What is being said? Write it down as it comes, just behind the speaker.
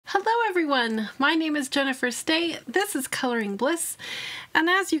Hello everyone, my name is Jennifer Stay, this is Coloring Bliss, and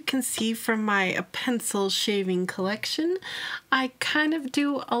as you can see from my pencil shaving collection, I kind of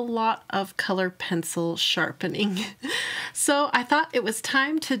do a lot of color pencil sharpening. So I thought it was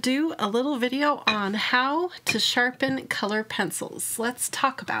time to do a little video on how to sharpen color pencils. Let's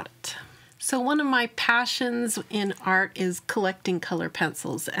talk about it. So one of my passions in art is collecting color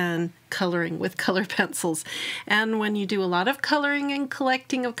pencils and coloring with color pencils. And when you do a lot of coloring and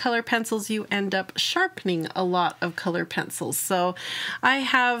collecting of color pencils, you end up sharpening a lot of color pencils. So I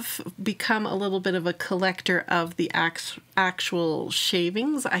have become a little bit of a collector of the actual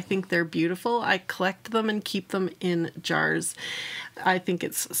shavings. I think they're beautiful. I collect them and keep them in jars. I think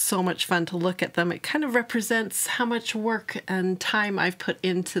it's so much fun to look at them. It kind of represents how much work and time I've put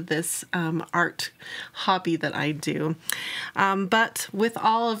into this art hobby that I do. But with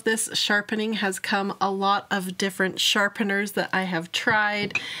all of this sharpening has come a lot of different sharpeners that I have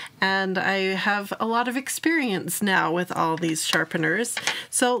tried, and I have a lot of experience now with all these sharpeners.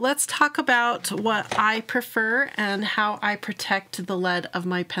 So let's talk about what I prefer and how I protect the lead of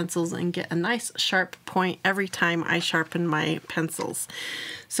my pencils and get a nice sharp point every time I sharpen my pencils.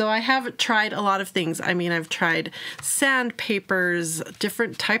 So I have tried a lot of things. I mean, I've tried sandpapers,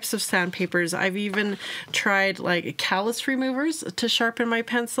 different types of sandpapers. I've even tried like callus removers to sharpen my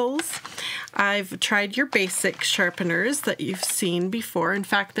pencils. I've tried your basic sharpeners that you've seen before. In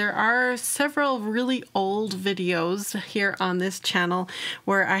fact, there are several really old videos here on this channel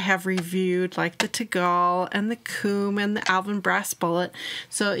where I have reviewed like the Tegall and the Coombe and the Alvin Brass Bullet.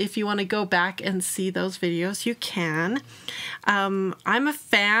 So if you want to go back and see those videos, you can. I'm a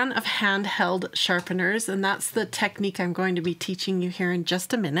fan of handheld sharpeners, and that's the technique I'm going to be teaching you here in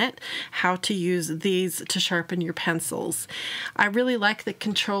just a minute, how to use these to sharpen your pencils. I really like the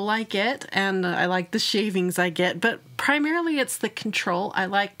control I get, and I like the shavings I get, but primarily it's the control. I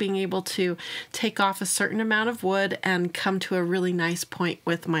like being able to take off a certain amount of wood and come to a really nice point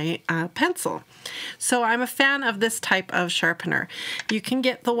with my pencil. So I'm a fan of this type of sharpener. You can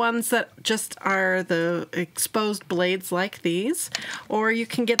get the ones that just are the exposed blades like these, or you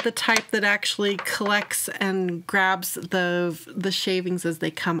can get the type that actually collects and grabs the shavings as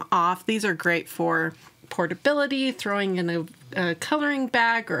they come off. These are great for portability, throwing in a coloring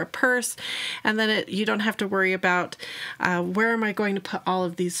bag or a purse, and then you don't have to worry about where am I going to put all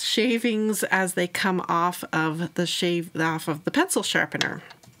of these shavings as they come off of the pencil sharpener.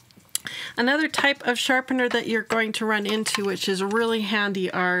 Another type of sharpener that you're going to run into, which is really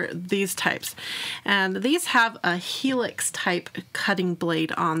handy, are these types. And these have a helix type cutting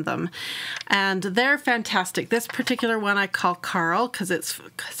blade on them. And they're fantastic. This particular one I call Carl because it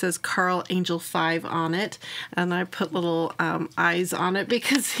says Carl Angel 5 on it. And I put little eyes on it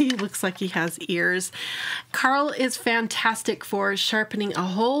because he looks like he has ears. Carl is fantastic for sharpening a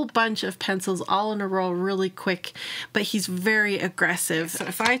whole bunch of pencils all in a row really quick, but he's very aggressive. So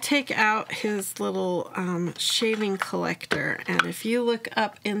if I take out his little shaving collector, and if you look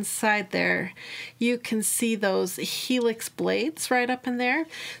up inside there, you can see those helix blades right up in there.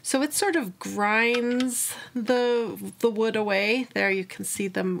 So it sort of grinds the wood away. There you can see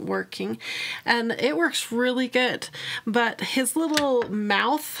them working, and it works really good. But his little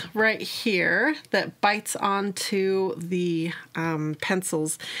mouth right here that bites onto the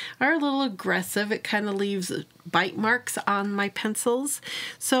pencils are a little aggressive. It kind of leaves bite marks on my pencils.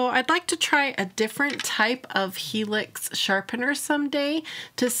 So I'd like to try a different type of helix sharpener someday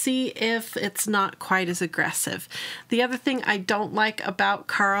to see if it's not quite as aggressive. The other thing I don't like about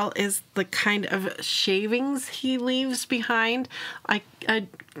Carl is the kind of shavings he leaves behind. I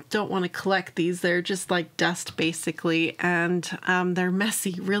don't want to collect these. They're just like dust basically, and they're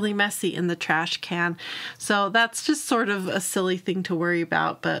messy, really messy in the trash can. So that's just sort of a silly thing to worry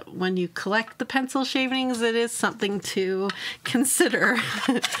about, but when you collect the pencil shavings, it is something to consider.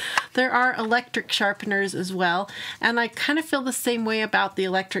 There are electric sharpeners as well, and I kind of feel the same way about the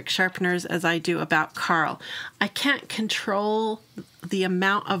electric sharpeners as I do about Carl. I can't control the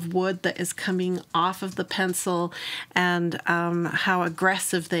amount of wood that is coming off of the pencil and how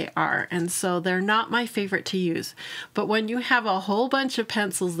aggressive they are, and so they're not my favorite to use. But when you have a whole bunch of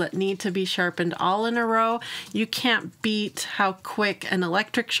pencils that need to be sharpened all in a row, you can't beat how quick an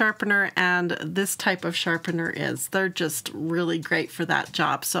electric sharpener and this type of sharpener is. They're just really great for that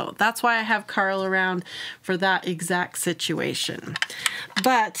job. So that's why I have Carl around for that exact situation.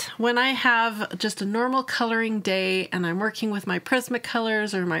 But when I have just a normal coloring day and I'm working with my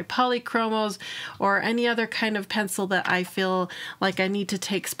Prismacolors or my polychromos or any other kind of pencil that I feel like I need to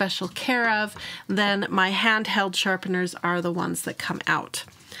take special care of, then my handheld sharpeners are the ones that come out.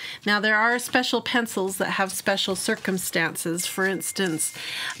 Now there are special pencils that have special circumstances. For instance,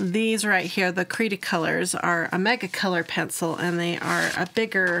 these right here, the Prismacolors, are a mega color pencil and they are a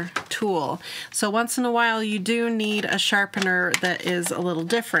bigger tool. So once in a while you do need a sharpener that is a little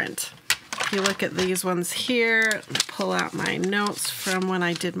different. If you look at these ones here, pull out my notes from when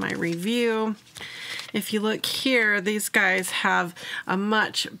I did my review. If you look here, these guys have a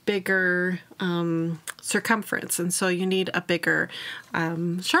much bigger circumference, and so you need a bigger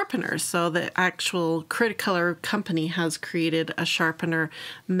sharpener. So the actual Prismacolor company has created a sharpener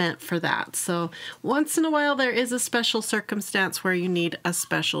meant for that. So once in a while there is a special circumstance where you need a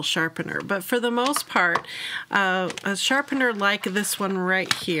special sharpener, but for the most part, a sharpener like this one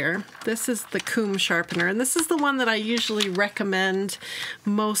right here, this is the Comb sharpener, and this is the one that I usually recommend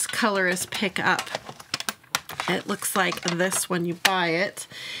most colorists pick up. It looks like this when you buy it.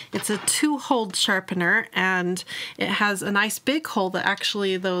 It's a 2-hole sharpener, and it has a nice big hole that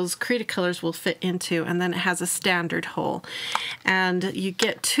actually those Prismacolors will fit into, and then it has a standard hole. And you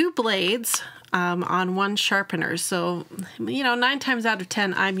get 2 blades on one sharpener. So, you know, 9 times out of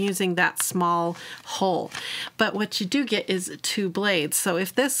 10, I'm using that small hole. But what you do get is 2 blades. So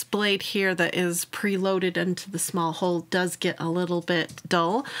if this blade here that is preloaded into the small hole does get a little bit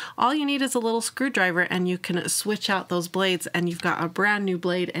dull, all you need is a little screwdriver and you can switch out those blades and you've got a brand new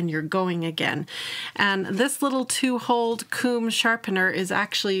blade and you're going again. And this little 2-hole Comb sharpener is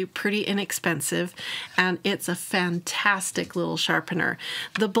actually pretty inexpensive, and it's a fantastic little sharpener.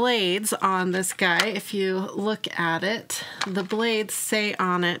 The blades on this guy, if you look at it, the blades say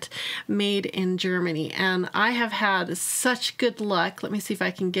on it, made in Germany. And I have had such good luck. Let me see if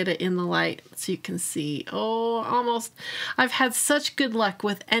I can get it in the light so you can see. Oh, almost. I've had such good luck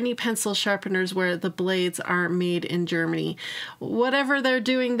with any pencil sharpeners where the blades are made in Germany. Whatever they're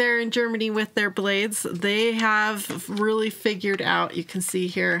doing there in Germany with their blades, they have really figured out. You can see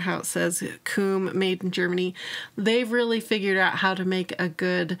here how it says Comb made in Germany. They've really figured out how to make a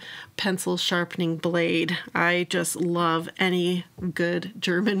good pencil sharpening blade. I just love any good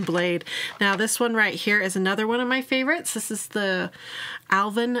German blade. Now this one right here is another one of my favorites. This is the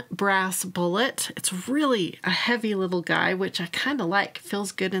Alvin brass bullet. It's really a heavy little guy, which I kind of like. It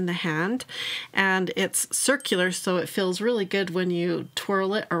feels good in the hand, and it's circular, so it feels really good when you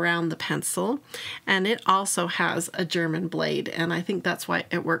twirl it around the pencil. And it also has a German blade, and I think that's why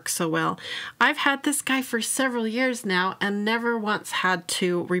it works so well. I've had this guy for several years now and never once had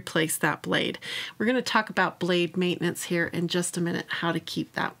to replace that blade. We're going to talk about blade maintenance here in just a minute, how to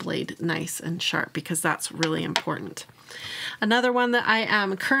keep that blade nice and sharp, because that's really important. Another one that I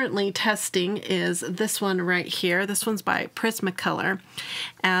am currently testing is this one right here. This one's by Prismacolor.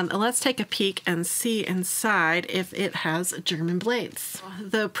 And let's take a peek and see inside if it has German blades.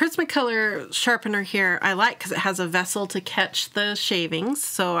 The Prismacolor sharpener here I like because it has a vessel to catch the shavings,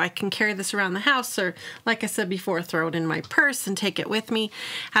 so I can carry this around the house, or like I said before, throw it in my purse and take it with me.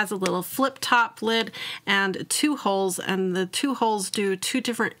 Has a little flip top lid and 2 holes, and the 2 holes do 2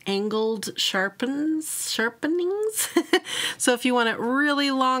 different angled sharpenings. So if you want a really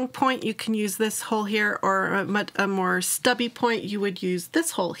long point, you can use this hole here, or a more stubby point, you would use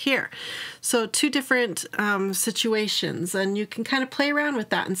this hole here. So 2 different situations, and you can kind of play around with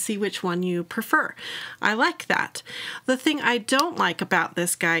that and see which one you prefer. I like that. The thing I don't like about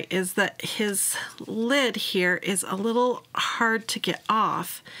this guy is that his lid here is a little hard to get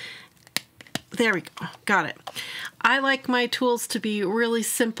off. There we go, got it. I like my tools to be really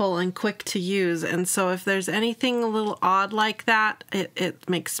simple and quick to use, and so if there's anything a little odd like that, it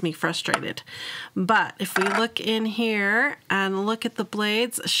makes me frustrated. But if we look in here and look at the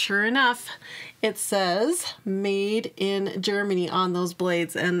blades, sure enough, it says made in Germany on those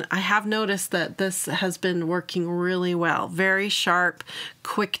blades, and I have noticed that this has been working really well. Very sharp,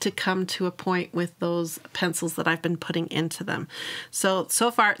 quick to come to a point with those pencils that I've been putting into them. So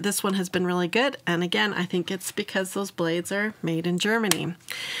far this one has been really good, and again, I think it's because those blades are made in Germany.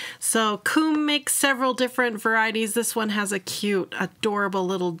 So Comb makes several different varieties. This one has a cute, adorable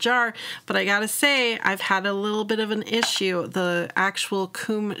little jar, but I gotta say, I've had a little bit of an issue. The actual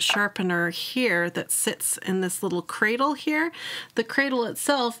Comb sharpener here that sits in this little cradle here, the cradle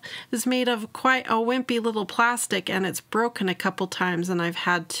itself is made of quite a wimpy little plastic, and it's broken a couple times, and I've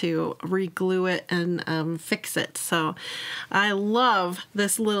had to re-glue it and fix it. So I love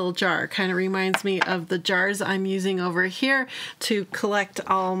this little jar. Kind of reminds me of the jars I'm using over here to collect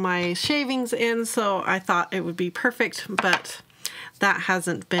all my shavings in, so I thought it would be perfect, but that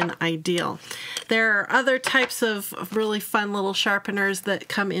hasn't been ideal. There are other types of really fun little sharpeners that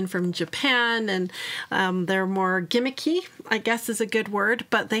come in from Japan, and they're more gimmicky, I guess is a good word,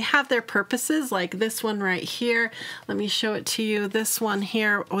 but they have their purposes, like this one right here. Let me show it to you. This one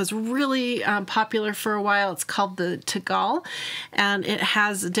here was really popular for a while. It's called the Tagal, and it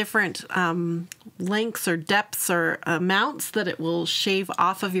has different lengths or depths or amounts that it will shave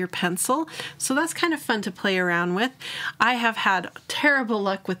off of your pencil. So that's kind of fun to play around with. I have had terrible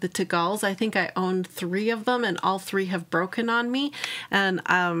luck with the Tagals. I think I owned 3 of them and all 3 have broken on me. And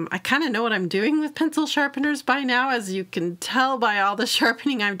I kind of know what I'm doing with pencil sharpeners by now, as you can tell by all the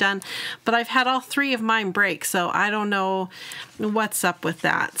sharpening I've done. But I've had all 3 of mine break, so I don't know what's up with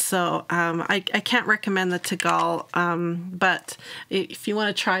that. So I can't recommend the Tagal, but if you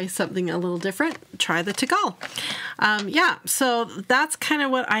want to try something a little different, try the Tagal. Yeah, so that's kind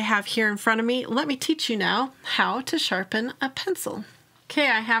of what I have here in front of me. Let me teach you now how to sharpen a pencil. Okay,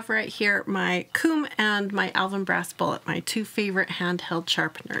 I have right here my Coom and my Alvin Brass Bullet, my 2 favorite handheld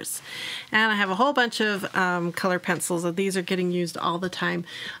sharpeners. And I have a whole bunch of color pencils. These are getting used all the time.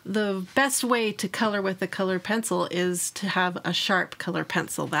 The best way to color with a color pencil is to have a sharp color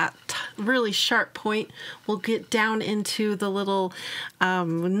pencil. That really sharp point will get down into the little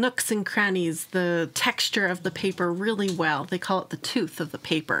nooks and crannies, the texture of the paper really well. They call it the tooth of the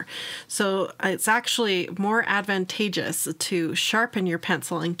paper. So it's actually more advantageous to sharpen your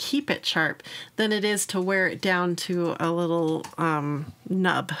pencil and keep it sharp than it is to wear it down to a little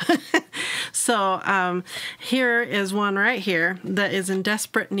nub. So here is one right here that is in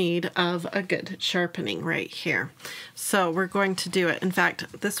desperate need of a good sharpening right here. So we're going to do it. In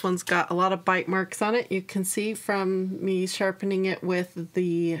fact, this one's got a lot of bite marks on it. You can see from me sharpening it with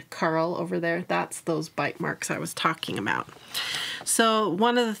the Carl over there, that's those bite marks I was talking about. So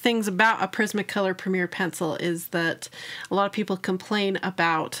one of the things about a Prismacolor Premier pencil is that a lot of people complain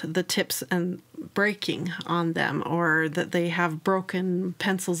about the tips and breaking on them, or that they have broken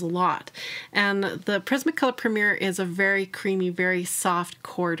pencils a lot. And the Prismacolor Premier is a very creamy, very soft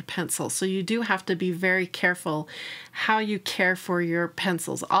cored pencil. So you do have to be very careful how you care for your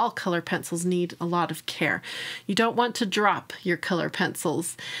pencils. All color pencils need a lot of care. You don't want to drop your color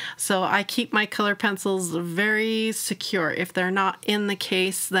pencils. So I keep my color pencils very secure. If they're not in the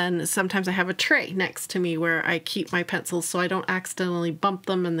case, then sometimes I have a tray next to me where I keep my pencils so I don't accidentally bump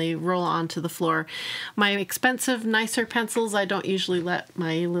them and they roll onto the floor. My expensive, nicer pencils I don't usually let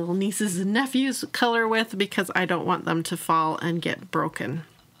my little nieces and nephews color with because I don't want them to fall and get broken.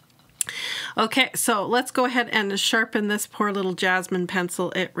 Okay, so let's go ahead and sharpen this poor little Jasmine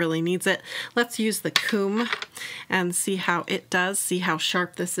pencil. It really needs it. Let's use the Coom and see how it does, see how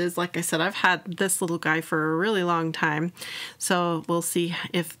sharp this is. Like I said, I've had this little guy for a really long time, so we'll see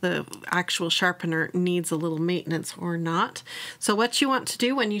if the actual sharpener needs a little maintenance or not. So what you want to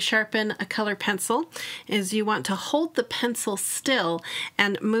do when you sharpen a color pencil is you want to hold the pencil still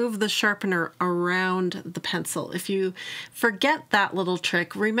and move the sharpener around the pencil. If you forget that little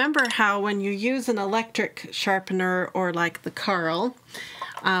trick, remember how when you use an electric sharpener or like the Carl,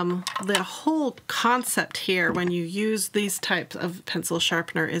 the whole concept here when you use these types of pencil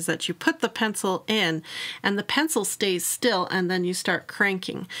sharpener is that you put the pencil in and the pencil stays still and then you start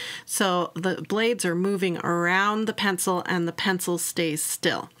cranking. So the blades are moving around the pencil and the pencil stays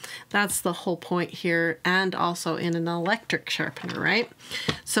still. That's the whole point here, and also in an electric sharpener, right?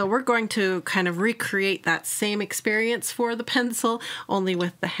 So we're going to kind of recreate that same experience for the pencil, only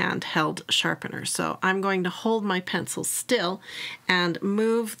with the handheld sharpener. So I'm going to hold my pencil still and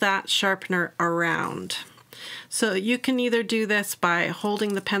move that sharpener around. So you can either do this by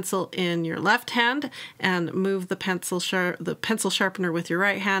holding the pencil in your left hand and move the pencil sharpener with your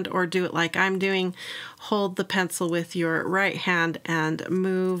right hand, or do it like I'm doing, hold the pencil with your right hand and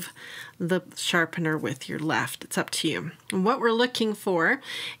move the sharpener with your left. It's up to you. And what we're looking for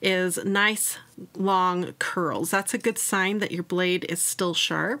is nice long curls. That's a good sign that your blade is still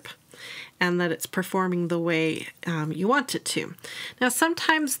sharp and that it's performing the way you want it to. Now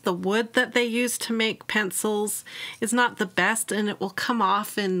sometimes the wood that they use to make pencils is not the best, and it will come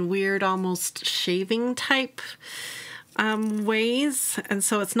off in weird, almost shaving type ways, and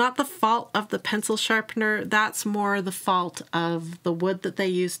so it's not the fault of the pencil sharpener, that's more the fault of the wood that they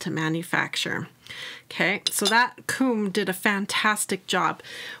use to manufacture. Okay, so that Coom did a fantastic job.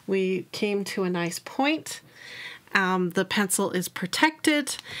 We came to a nice point, The pencil is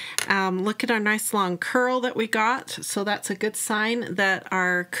protected. Look at our nice long curl that we got. So that's a good sign that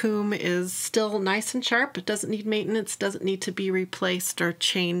our comb is still nice and sharp. It doesn't need maintenance, doesn't need to be replaced or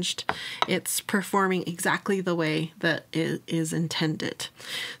changed. It's performing exactly the way that it is intended.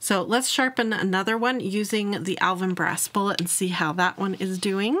 So let's sharpen another one using the Alvin brass bullet and see how that one is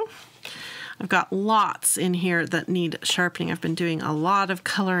doing. I've got lots in here that need sharpening. I've been doing a lot of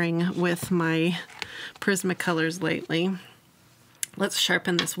coloring with my Prismacolors lately. Let's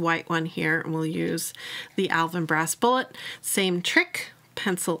sharpen this white one here, and we'll use the Alvin brass bullet. Same trick,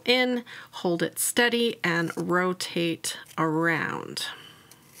 pencil in, hold it steady, and rotate around.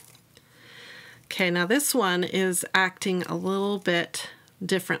 Okay, now this one is acting a little bit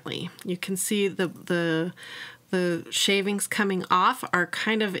differently. You can see the shavings coming off are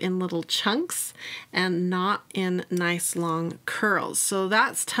kind of in little chunks and not in nice long curls. So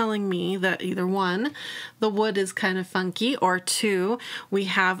that's telling me that either one, the wood is kind of funky, or two, we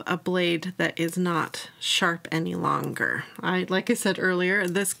have a blade that is not sharp any longer. Like I said earlier,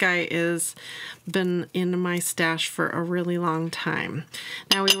 this guy is been in my stash for a really long time.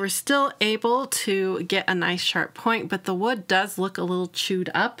 Now we were still able to get a nice sharp point, but the wood does look a little chewed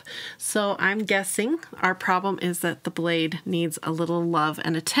up. So I'm guessing our problem is that the blade needs a little love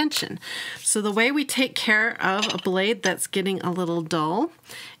and attention. So the way we take care of a blade that's getting a little dull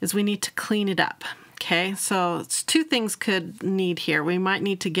is we need to clean it up. Okay, so it's two things could need here. We might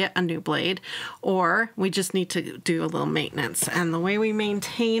need to get a new blade, or we just need to do a little maintenance. And the way we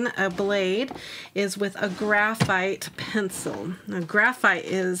maintain a blade is with a graphite pencil. Now, graphite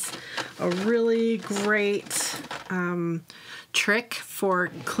is a really great trick for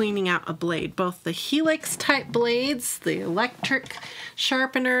cleaning out a blade. Both the helix type blades, the electric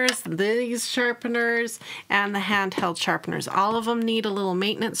sharpeners, these sharpeners, and the handheld sharpeners. All of them need a little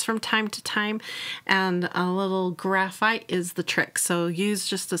maintenance from time to time, and a little graphite is the trick. So use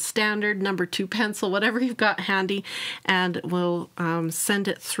just a standard number 2 pencil, whatever you've got handy, and we'll send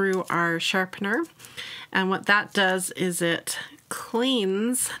it through our sharpener. And what that does is it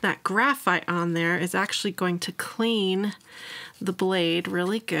cleans, that graphite on there is actually going to clean the blade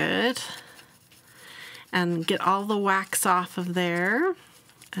really good and get all the wax off of there,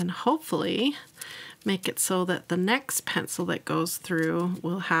 and hopefully make it so that the next pencil that goes through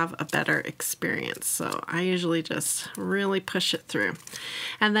will have a better experience. So I usually just really push it through.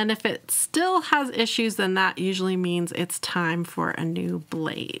 And then if it still has issues, then that usually means it's time for a new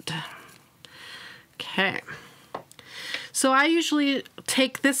blade. Okay. So I usually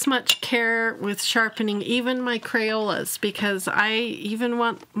take this much care with sharpening even my Crayolas, because I even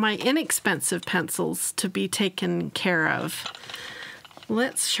want my inexpensive pencils to be taken care of.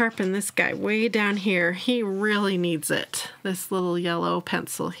 Let's sharpen this guy way down here. He really needs it. This little yellow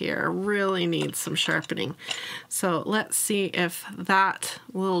pencil here really needs some sharpening. So let's see if that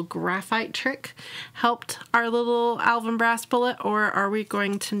little graphite trick helped our little Alvin brass bullet, or are we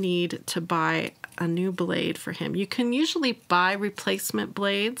going to need to buy a new blade for him? You can usually buy replacement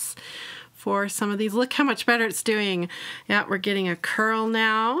blades for some of these. Look how much better it's doing. Yeah, we're getting a curl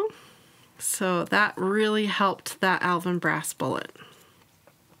now. So that really helped that Alvin brass bullet.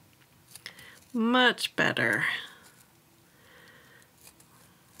 Much better.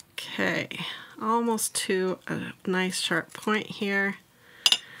 Okay, almost to a nice sharp point here.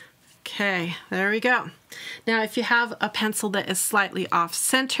 Okay, there we go. Now, if you have a pencil that is slightly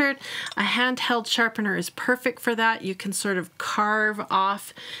off-centered, a handheld sharpener is perfect for that. You can sort of carve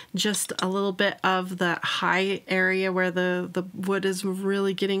off just a little bit of the high area where the wood is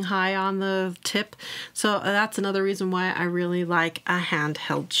really getting high on the tip. So that's another reason why I really like a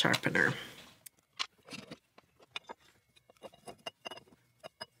handheld sharpener.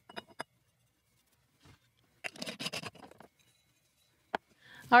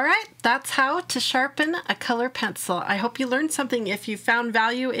 All right, that's how to sharpen a color pencil. I hope you learned something. If you found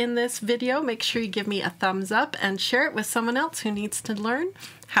value in this video, make sure you give me a thumbs up and share it with someone else who needs to learn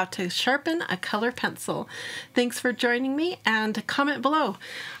how to sharpen a color pencil. Thanks for joining me, and comment below.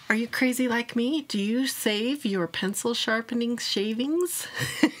 Are you crazy like me? Do you save your pencil sharpening shavings?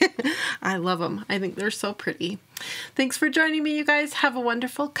 I love them. I think they're so pretty. Thanks for joining me, you guys. Have a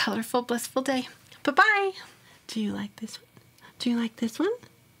wonderful, colorful, blissful day. Bye-bye. Do you like this one? Do you like this one?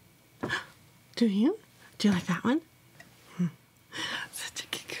 Do you? Do you like that one? Such a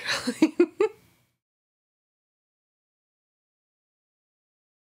good girl.